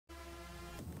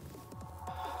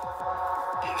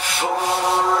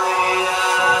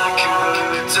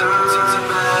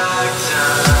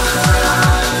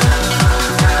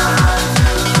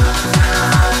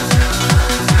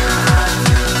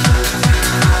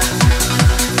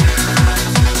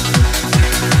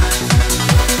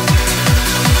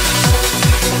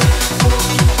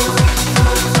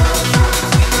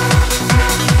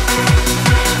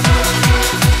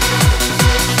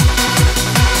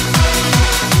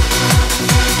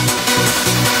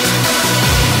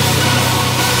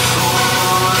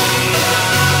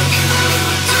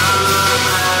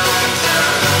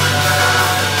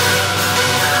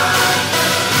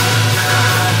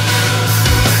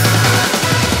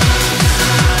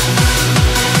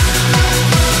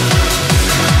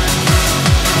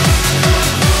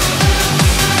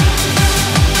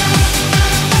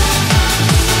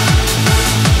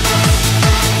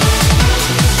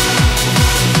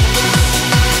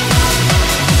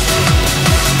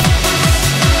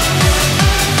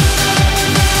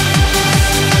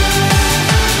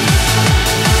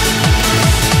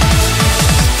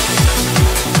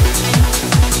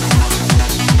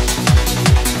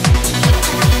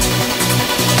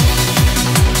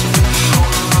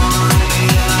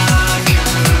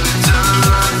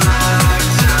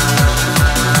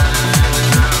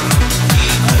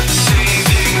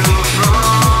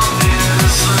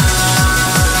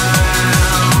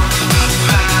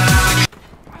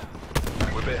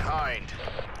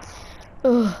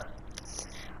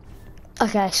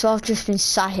Okay, so I've just been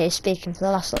sat here speaking for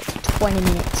the last like 20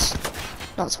 minutes.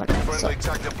 Not 20 minutes.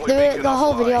 The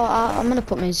whole video, I'm gonna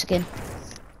put music in.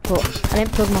 But I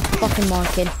didn't plug my fucking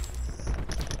mic in.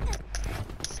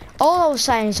 All I was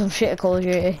saying is I'm shit at Call of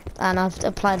Duty, and I've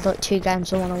played like 2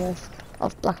 games on one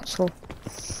of Black Ops 4.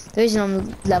 The reason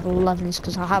I'm level 11 is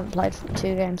because I haven't played for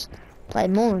 2 games. Played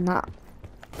more than that,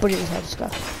 but it was ages ago.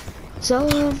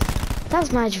 So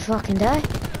that's made your fucking day.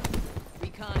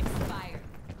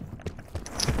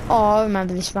 Oh, I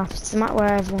remember this map. It's the map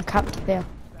where everyone camped up here.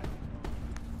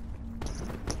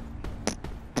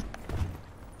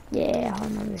 Yeah, I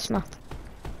remember this map.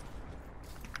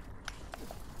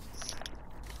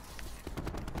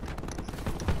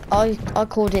 I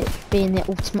called it being the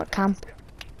ultimate camp.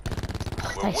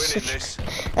 Oh,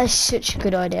 that's such a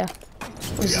good idea.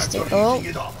 What does this do? Oh!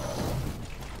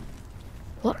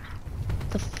 What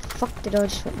the fuck did I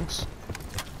just witness?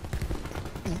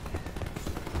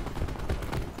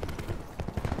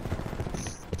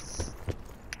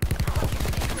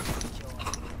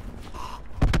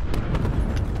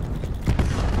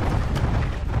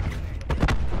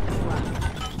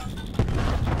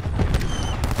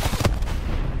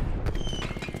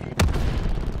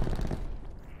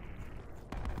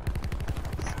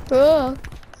 Oh.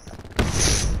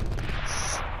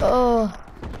 Oh.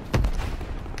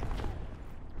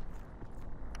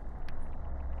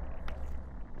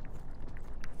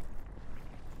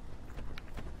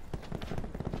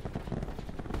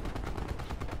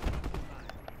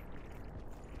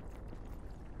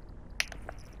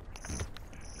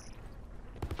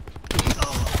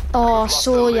 Oh, I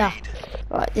saw ya.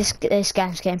 Right, this game's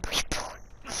getting pretty boring.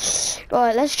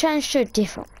 Right, let's change to a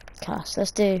different cast.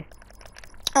 Let's do.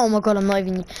 Oh my god, I'm not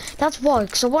even. That's why,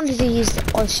 because I wanted to use the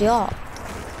ICR,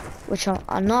 which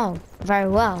I know very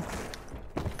well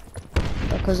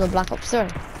because of Black Ops 3.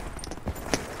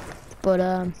 But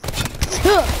oh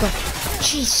god,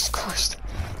 Jesus Christ!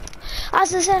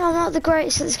 As I said, I'm not the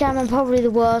greatest at this game. I'm probably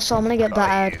the worst, so I'm gonna get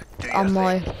better on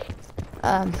my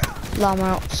Llama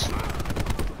Ops.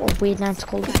 What a weird name to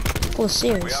call it for a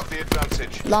series.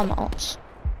 Llama Ops.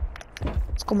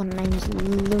 It's called my name's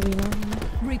Louis, man.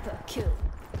 Reaper kill.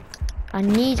 I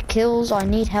need kills, I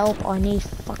need help, I need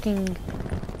fucking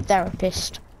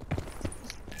therapist.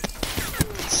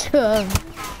 Where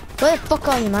the fuck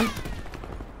are you, man?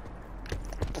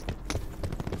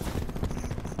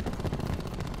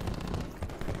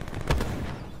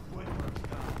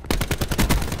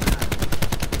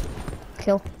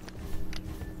 Kill.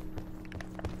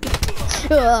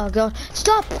 Oh god,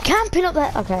 stop camping up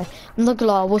there. Okay, I'm not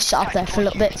gonna lie, I will sit up there for a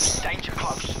little bit.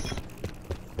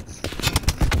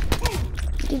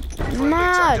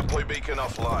 Mad. Beacon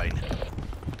offline.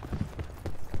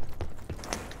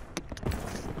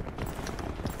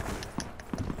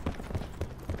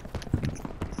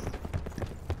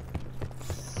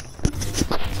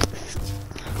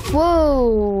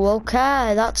 Whoa,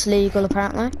 okay, that's legal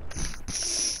apparently.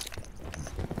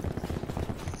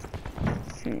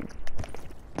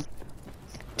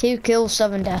 2 kills,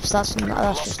 7 deaths. That's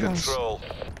just nice.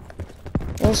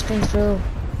 Lost control.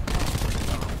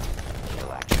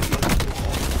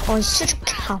 Oh, he's such a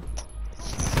camp.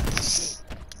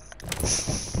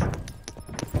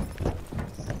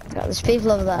 Got there's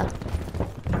people over there.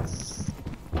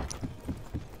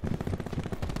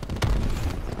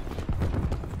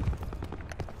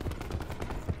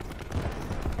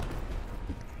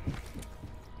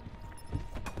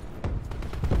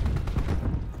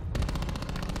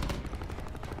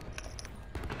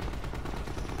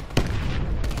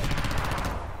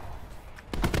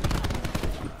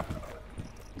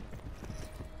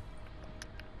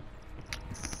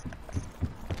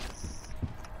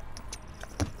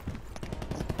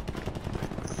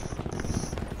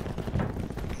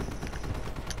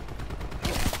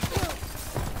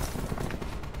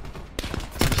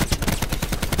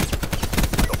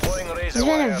 It's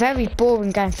been a very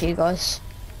boring game for you guys.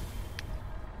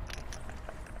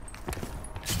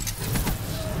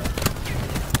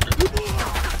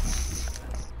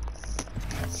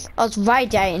 I was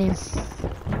radiating him.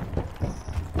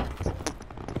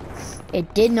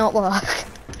 It did not work.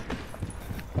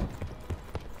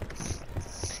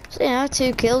 So, you know,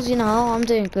 2 kills, you know, I'm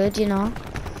doing good, you know.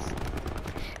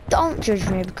 Don't judge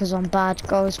me because I'm bad,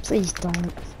 guys, please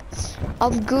don't.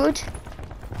 I'm good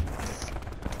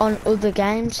on other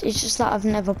games, it's just that I've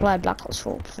never played Black Ops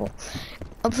 4 before.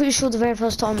 I'm pretty sure the very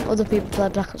first time other people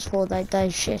played Black Ops 4, they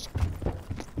shit.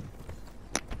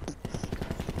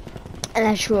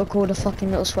 Unless you were called a fucking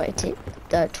little sweaty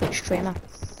Twitch streamer.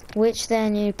 Which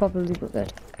then you probably were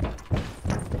good.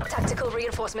 Tactical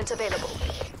reinforcements available.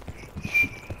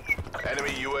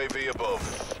 Enemy UAV above.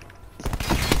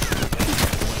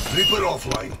 Reaper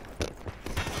offline.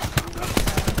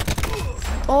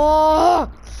 Oh,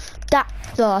 that.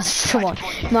 Oh, come on.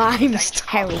 My aim is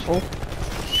terrible.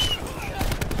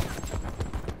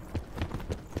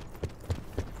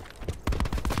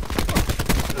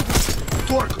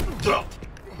 Torque drop.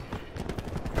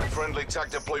 Friendly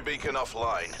TAC deploy beacon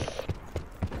offline.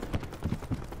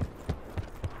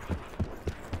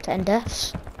 10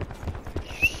 deaths.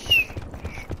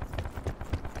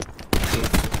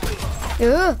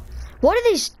 Ugh. Why do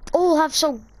these all have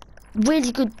so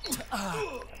really good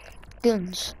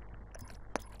guns?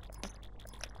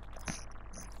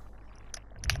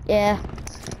 Yeah,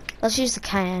 let's use the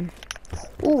can.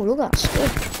 Oh, look at that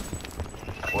squid.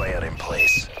 Player in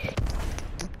place.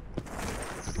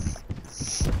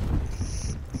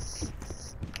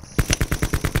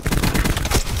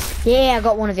 Yeah, I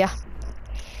got one of you.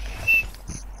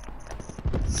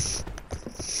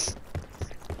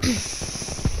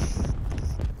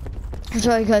 I'm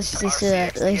sorry guys,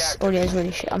 this audio is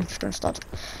really shit. I'm just gonna start.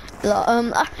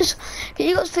 Can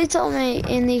you guys please tell me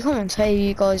in the comments how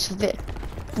you guys have been?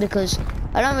 Because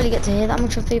I don't really get to hear that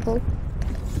much of people.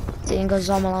 Seeing because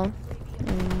I'm alone.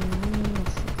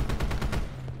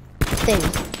 Thing.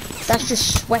 That's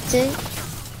just sweaty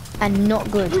and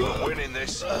not good. We're winning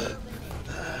this.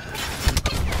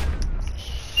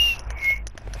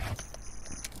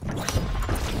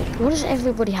 Why does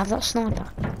everybody have that sniper?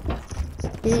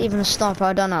 Is it even a sniper?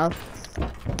 I don't know.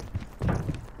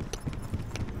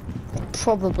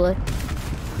 Probably.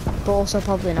 But also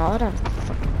probably not. I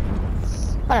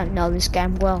don't know this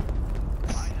game well.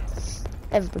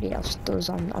 Everybody else does.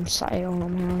 I'm sat here on my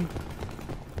own.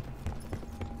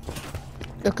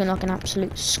 Looking like an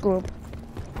absolute scrub.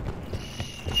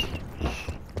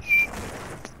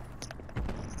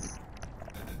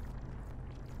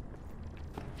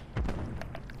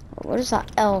 What does that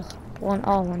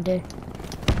L1R1 do?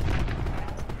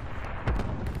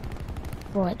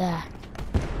 Right there.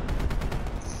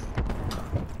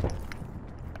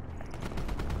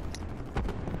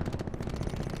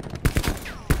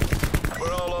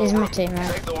 Here's my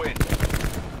teammate. Take the win.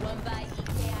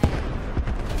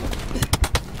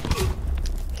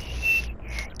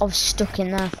 I was stuck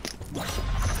in there.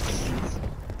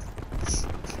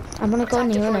 I'm gonna go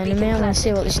near an enemy. I'm gonna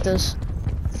see what this does.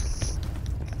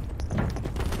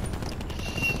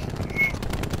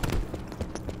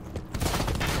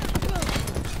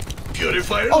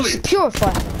 Purifier. Oh, it's a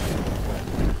purifier.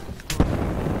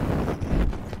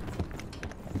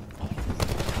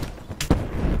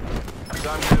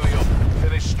 Time nearly up.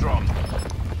 Finish strong.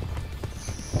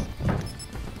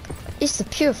 It's the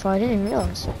purifier. I didn't even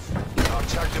realise. Our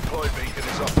TAC deploy beacon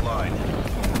is offline.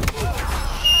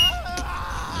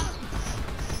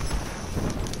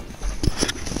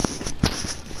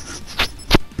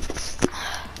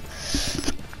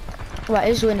 Right,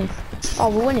 who's winning? Oh,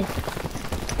 we're winning.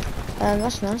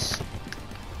 That's nice.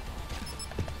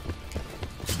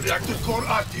 Reactor core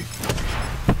active.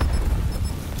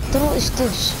 Don't know what this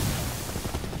does.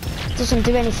 Doesn't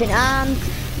do anything, and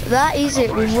that is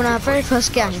it. We've won our very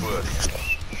first game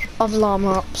of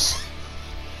Llama Ops.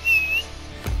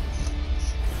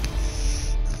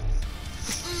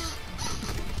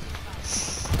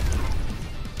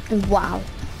 Wow.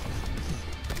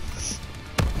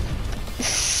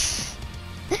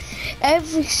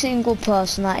 Every single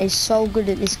person that is so good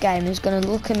at this game is going to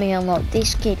look at me and like,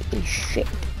 this kid is shit.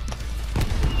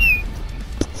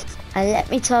 And let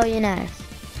me tell you now,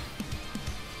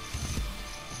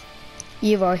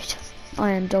 you're right,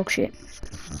 I am dog shit.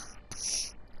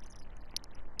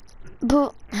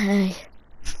 But, hey,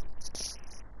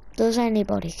 does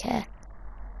anybody care?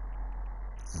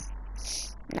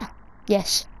 No.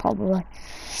 Yes, probably.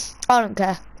 I don't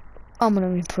care. I'm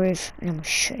going to improve and I'm going to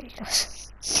show you guys.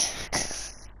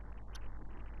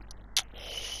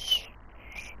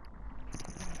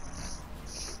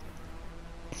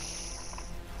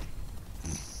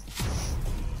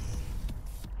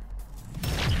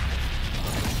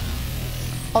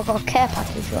 I got a care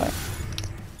package, right?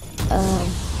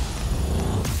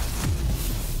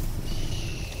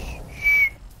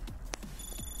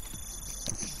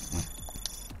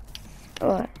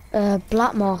 Right,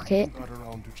 black market. Got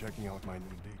around to checking out my new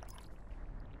lead.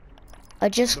 I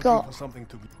just Looking got. for something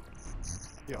to.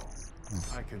 Yo,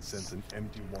 I can sense an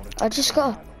empty wallet. I just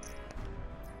got.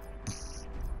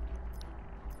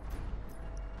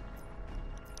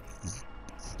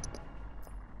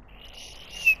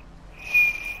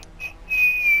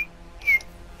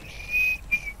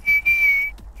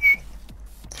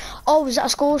 Oh, was that a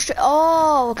score streak?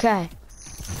 Oh, okay.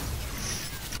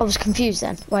 I was confused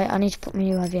then. Wait, I need to put my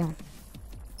UAV on.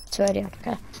 It's already on,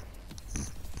 okay.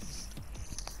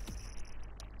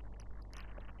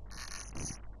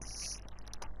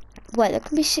 Wait, there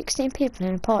can be 16 people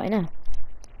in a party now?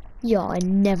 Yeah, I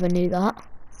never knew that.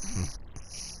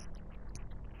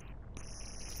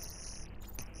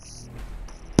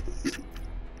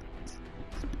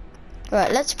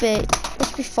 Right, let's be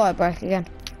Firebreak again.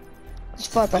 This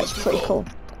Firebreak's pretty cool.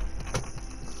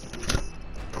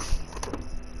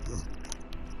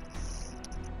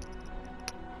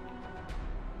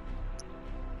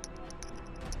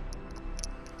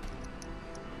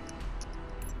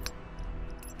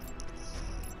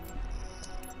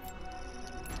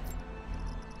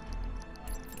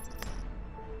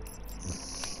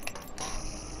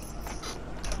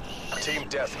 Team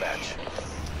deathmatch.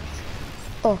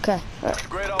 Okay, right.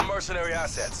 Upgrade all mercenary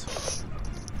assets.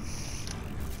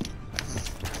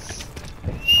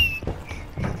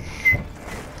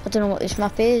 I don't know what this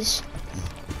map is.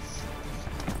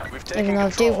 We've taken Even though I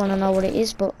do control. want to know what it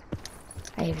is, but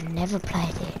I've never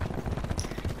played it.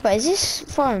 But is this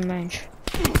firing range?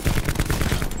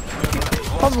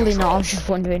 Probably not, I was just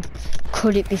wondering.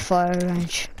 Could it be firing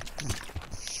range?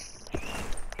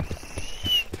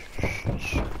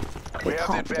 We have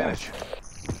the can't be. advantage.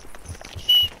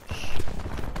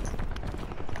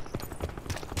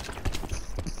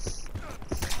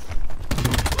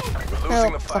 We're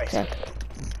losing the fight. Okay.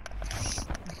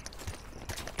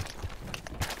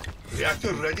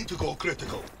 Reactor ready to go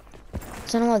critical. I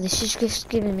don't know why this is just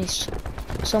giving me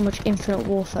so much Infinite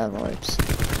Warfare vibes.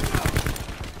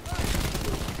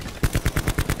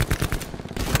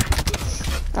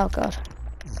 Oh god.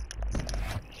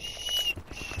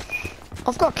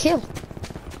 I've got a kill.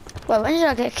 Wait, when did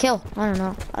I get a kill? I don't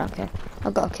know. I don't care.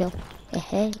 I've got a kill.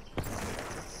 Hey.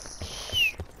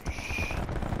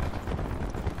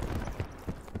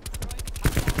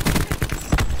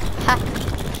 Ha!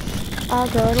 I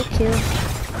got a kill.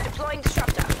 Deploying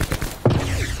disruptor.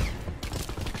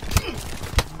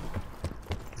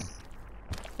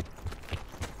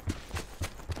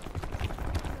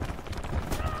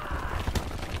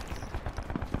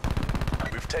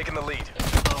 We've taken the lead.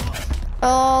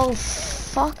 Oh,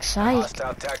 fuck's sake. Hostile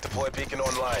attack deploy beacon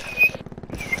online.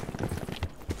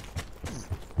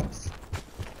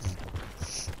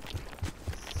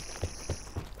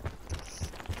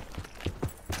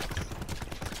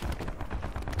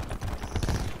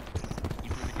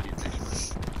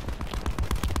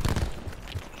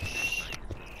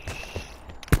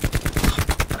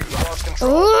 Lost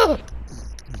control. Oh!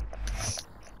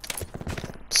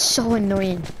 So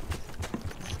annoying.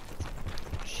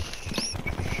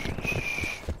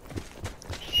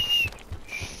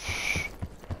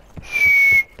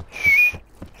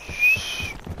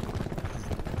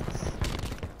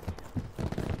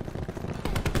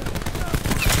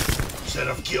 Set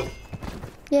of kill.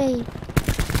 Yay.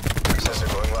 Sensor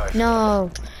going live. No.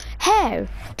 How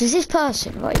does this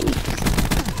person, right?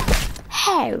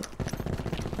 How?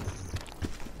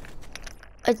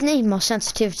 I'd need more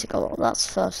sensitivity to go up, that's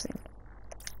the first thing.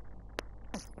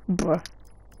 Bruh.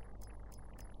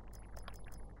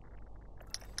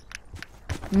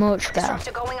 Much better.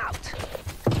 Disruptor going out.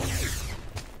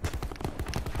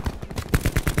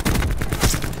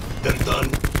 They're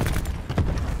done.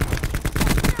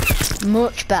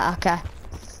 Much better, okay.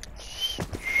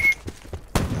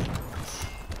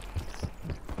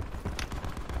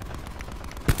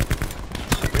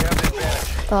 We have the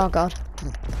advantage. Oh god.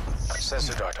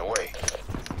 Sensor dart away.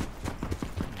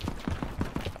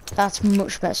 That's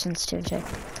much better sensitivity.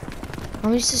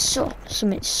 I used to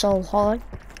something so high,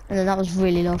 and then that was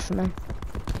really low for me.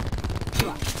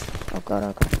 Oh god,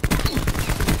 oh god.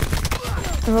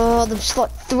 Oh, there's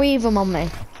like 3 of them on me.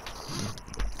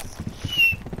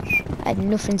 I had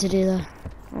nothing to do there.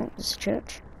 Oh, there's a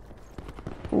church.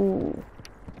 Ooh.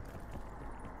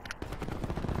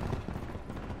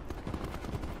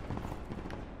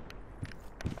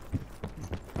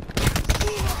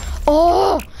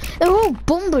 Oh! They're all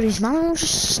bum buddies, man. They're all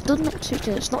just stood next to each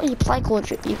other. It's not you play Call of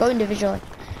Duty, you go individually.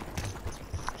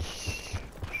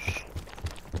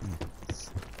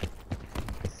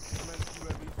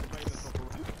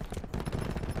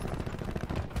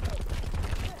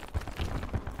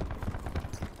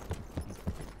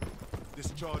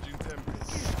 Discharging temporary.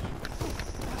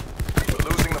 We're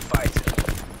losing the fight.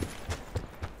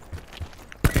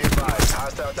 Be advised,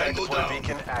 hostile attack Tango deploy down.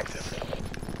 beacon active.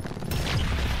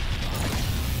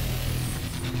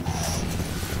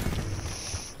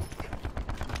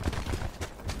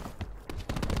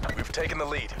 We've taken the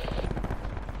lead.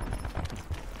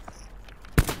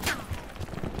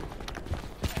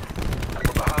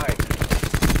 We're behind.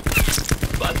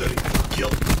 Battery.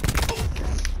 Kill.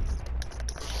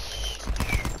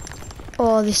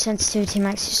 Oh, this sensitivity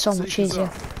makes it so much easier.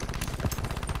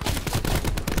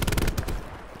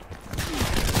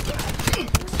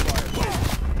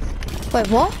 Wait,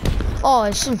 what?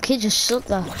 Oh, some kid just stood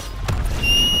there.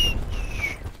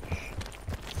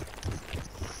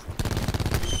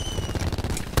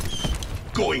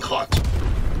 Going hot.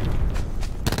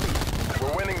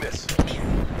 We're winning this.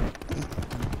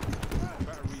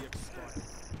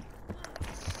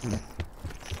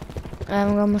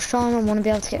 I'm going to strong. I want to be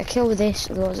able to get a kill with this,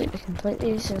 otherwise it'd be completely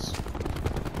useless.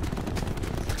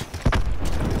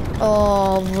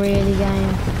 Oh, really,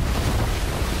 game.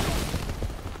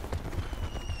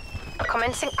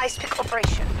 Commencing ice pick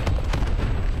operation.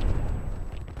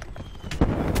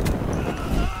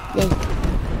 Yeah.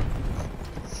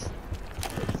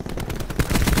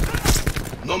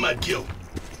 Nomad kill.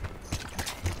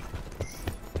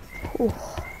 Ooh.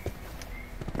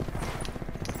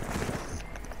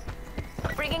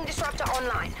 Bringing disruptor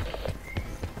online.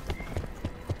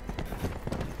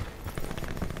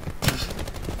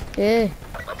 Yeah.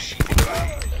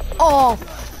 Oh.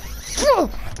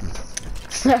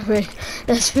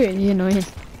 That's really annoying.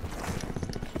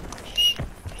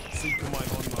 See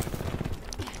command online.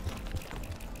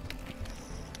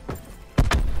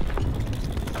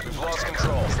 We've lost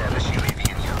control.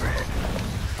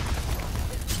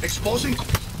 Exposing.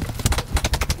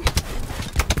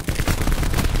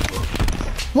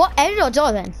 What? How did I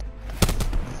die then?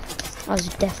 That was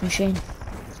a death machine.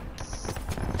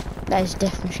 That is a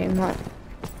death machine, right?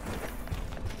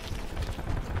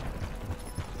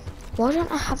 Why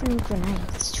don't I have any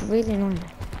grenades? It's really annoying.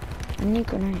 I need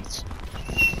grenades.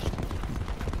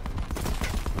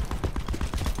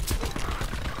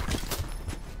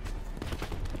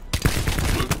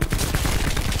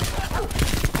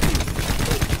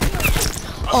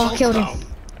 Oh, I killed him.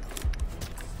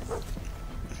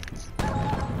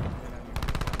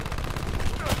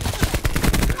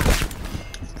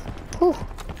 Whew.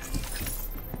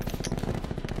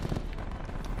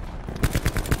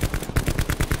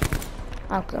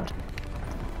 Oh god.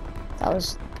 That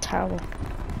was terrible.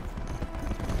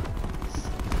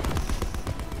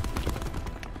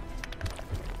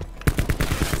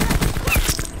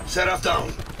 Set off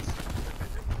down.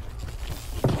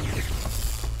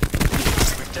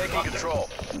 We've taken control.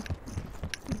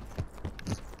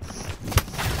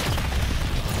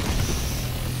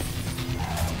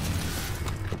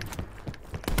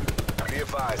 Be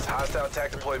advised, hostile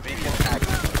attack deploy beacon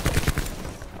active.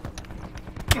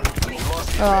 We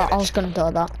lost the Oh, I advantage. was gonna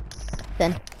die that.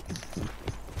 Then.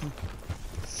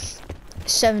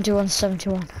 71,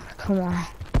 71. Come on.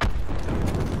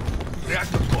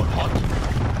 Reactor core hot.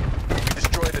 We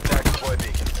destroyed the attack deploy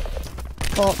beacon.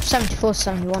 Oh, 74,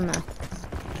 71 now.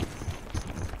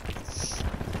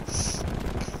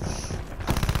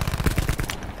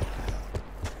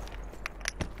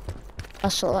 I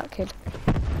saw that kid.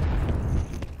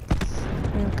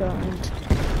 Oh god.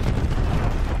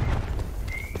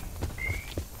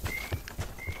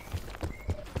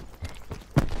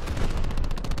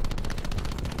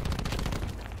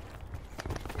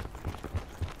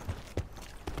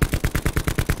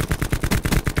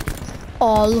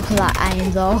 Oh, look at that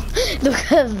aim though.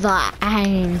 Look at that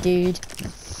aim, dude.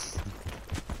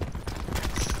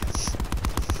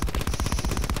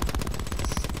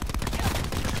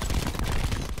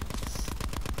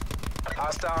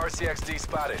 Hostile RCXD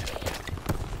spotted.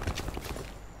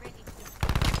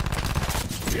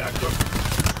 Reactor.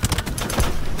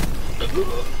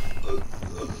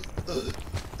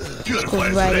 Good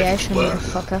Purifying. radiation, Burn.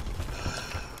 motherfucker.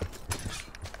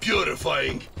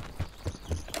 Purifying.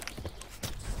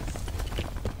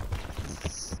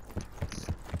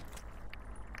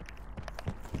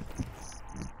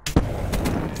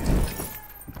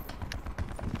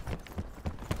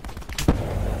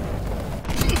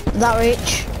 That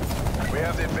reach. We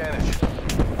have the advantage.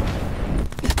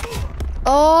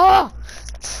 Oh!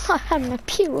 I had my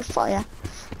purifier.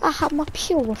 I had my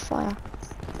purifier.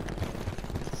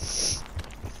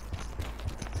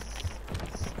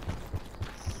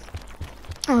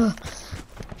 Oh,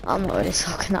 I'm not really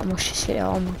talking that much this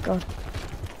video. Oh my god.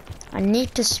 I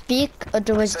need to speak,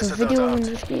 otherwise the video will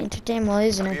not be entertaining. Well,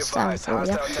 isn't Be it? Stand advised, for you.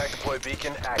 hostile attack deploy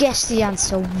beacon active. Guess the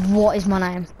answer. What is my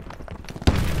name?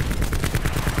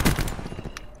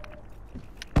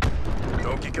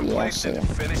 Don't get complacent. Yeah, I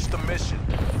see. Finish the mission.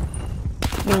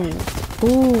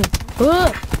 Ooh.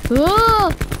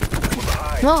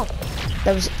 Behind. No.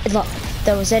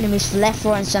 There was enemies left,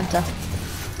 right, and center.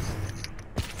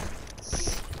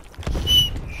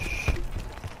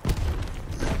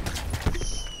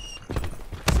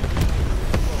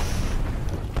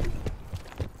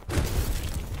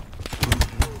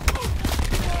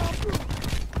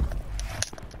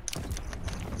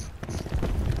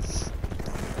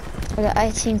 I got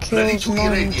 18 Ready kills, to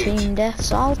 19 irradiate.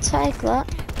 deaths. I'll take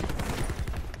that.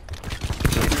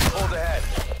 Hold ahead.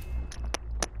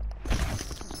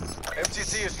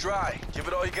 FTC is dry. Give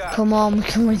it all you got. Come on, we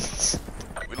can win this.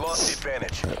 We lost the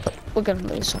advantage. We're gonna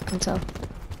lose, I can tell.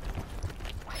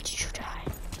 Why did you die?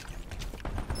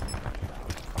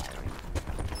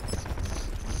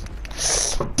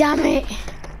 Damn it!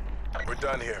 We're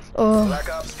done here. Oh. Black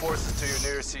Ops forces to your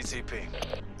nearest CCP.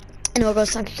 Anyway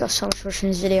guys, thank you guys so much for watching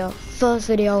this video. First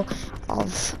video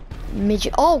of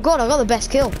midget. Oh god, I got the best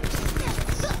kill.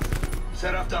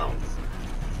 Set up down.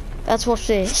 Let's watch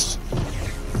this.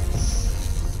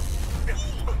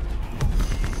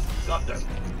 Got them.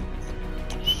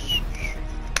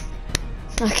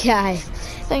 Okay.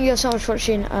 Thank you guys so much for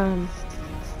watching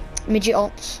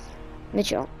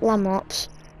Llama Ops.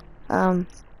 Yeah,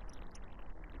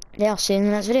 I'll see you in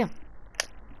the next video.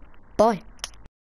 Bye.